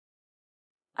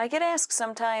I get asked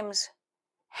sometimes,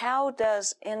 how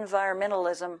does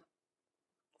environmentalism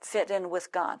fit in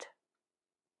with God?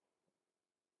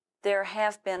 There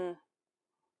have been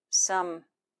some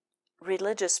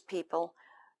religious people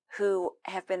who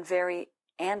have been very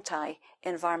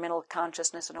anti-environmental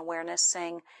consciousness and awareness,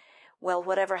 saying, well,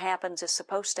 whatever happens is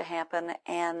supposed to happen,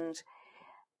 and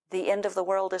the end of the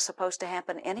world is supposed to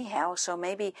happen anyhow, so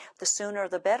maybe the sooner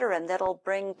the better, and that'll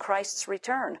bring Christ's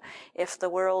return. If the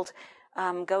world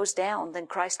goes down, then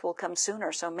Christ will come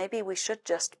sooner, so maybe we should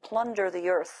just plunder the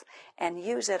earth and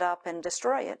use it up and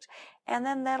destroy it, and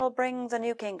then that'll bring the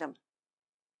new kingdom.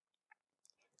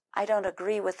 I don't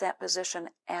agree with that position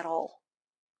at all.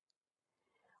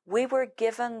 We were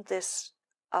given this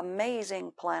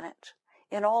amazing planet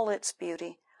in all its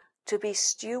beauty to be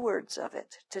stewards of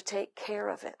it, to take care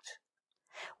of it.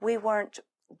 We weren't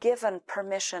given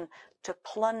permission to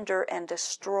plunder and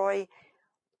destroy,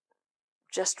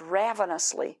 just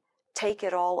ravenously take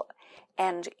it all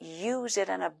and use it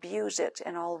and abuse it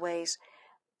in all ways.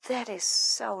 That is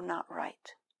so not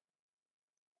right.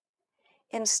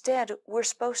 Instead, we're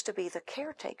supposed to be the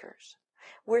caretakers.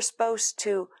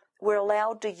 We're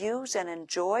allowed to use and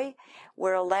enjoy.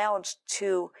 We're allowed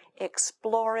to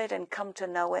explore it and come to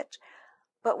know it.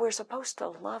 But we're supposed to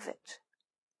love it.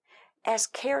 As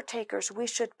caretakers, we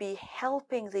should be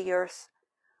helping the earth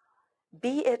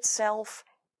be itself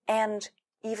and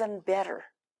even better.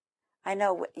 I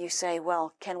know what you say,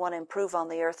 well, can one improve on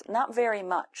the earth? Not very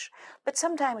much. But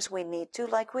sometimes we need to,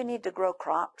 like we need to grow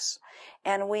crops,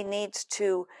 and we need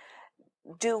to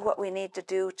do what we need to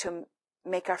do to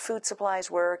make our food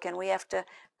supplies work, and we have to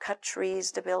cut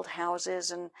trees to build houses,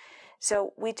 and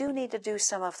so we do need to do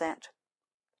some of that.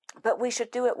 But we should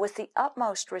do it with the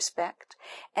utmost respect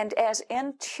and as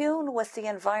in tune with the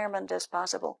environment as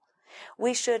possible.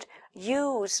 We should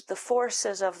use the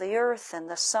forces of the earth and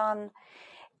the sun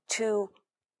to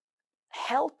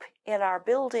help in our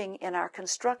building, in our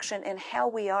construction, in how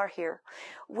we are here.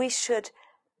 We should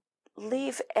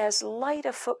leave as light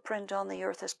a footprint on the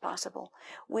earth as possible.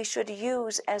 We should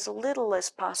use as little as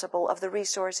possible of the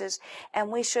resources, and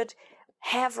we should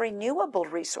have renewable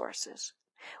resources.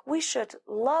 We should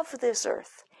love this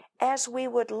earth as we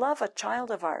would love a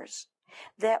child of ours,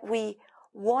 that we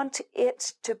want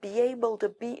it to be able to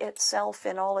be itself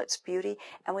in all its beauty,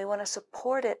 and we want to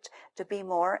support it to be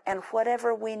more, and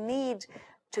whatever we need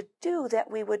to do, that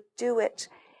we would do it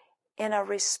in a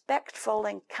respectful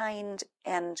and kind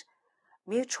and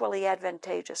mutually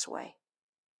advantageous way.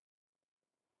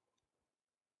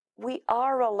 We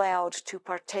are allowed to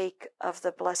partake of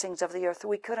the blessings of the earth.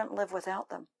 We couldn't live without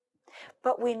them.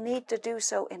 But we need to do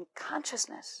so in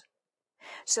consciousness.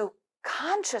 So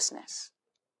consciousness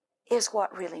is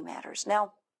what really matters.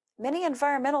 Now, many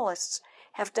environmentalists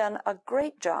have done a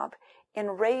great job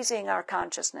in raising our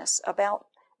consciousness about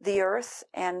the earth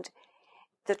and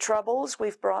the troubles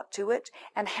we've brought to it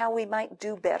and how we might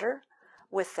do better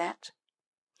with that.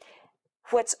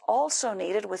 What's also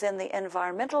needed within the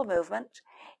environmental movement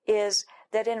is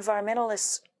that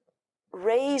environmentalists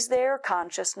raise their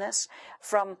consciousness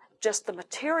from just the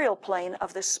material plane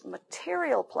of this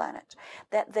material planet,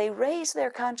 that they raise their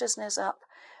consciousness up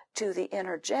to the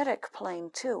energetic plane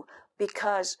too,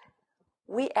 because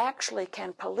we actually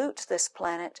can pollute this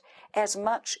planet as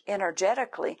much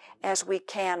energetically as we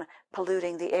can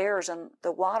polluting the airs and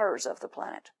the waters of the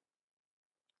planet.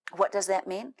 What does that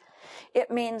mean? It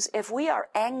means if we are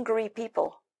angry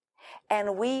people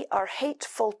and we are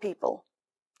hateful people,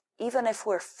 even if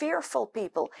we're fearful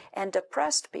people and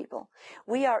depressed people,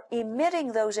 we are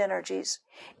emitting those energies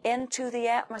into the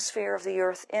atmosphere of the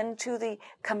earth, into the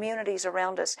communities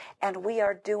around us, and we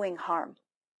are doing harm.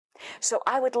 So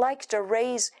I would like to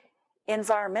raise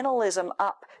environmentalism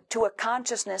up to a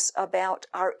consciousness about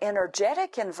our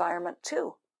energetic environment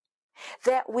too,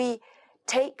 that we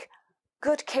take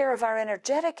good care of our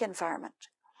energetic environment.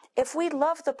 If we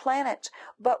love the planet,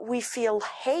 but we feel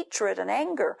hatred and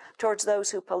anger towards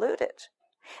those who pollute it,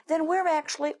 then we're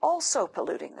actually also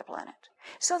polluting the planet.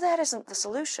 So that isn't the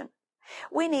solution.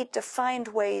 We need to find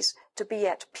ways to be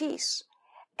at peace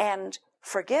and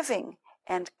forgiving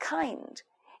and kind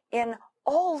in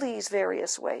all these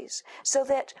various ways, so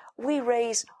that we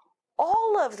raise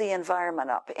all of the environment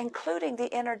up, including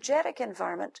the energetic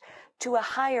environment, to a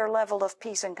higher level of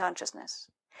peace and consciousness.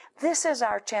 This is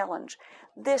our challenge.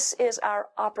 This is our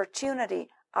opportunity,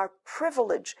 our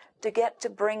privilege to get to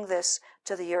bring this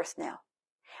to the earth now.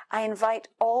 I invite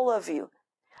all of you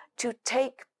to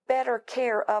take better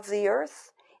care of the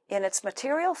earth in its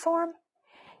material form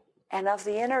and of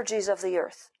the energies of the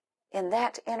earth in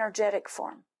that energetic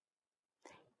form.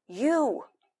 You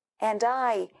and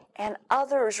I and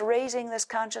others raising this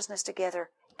consciousness together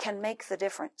can make the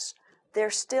difference. There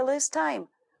still is time,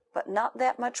 but not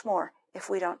that much more if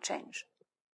we don't change.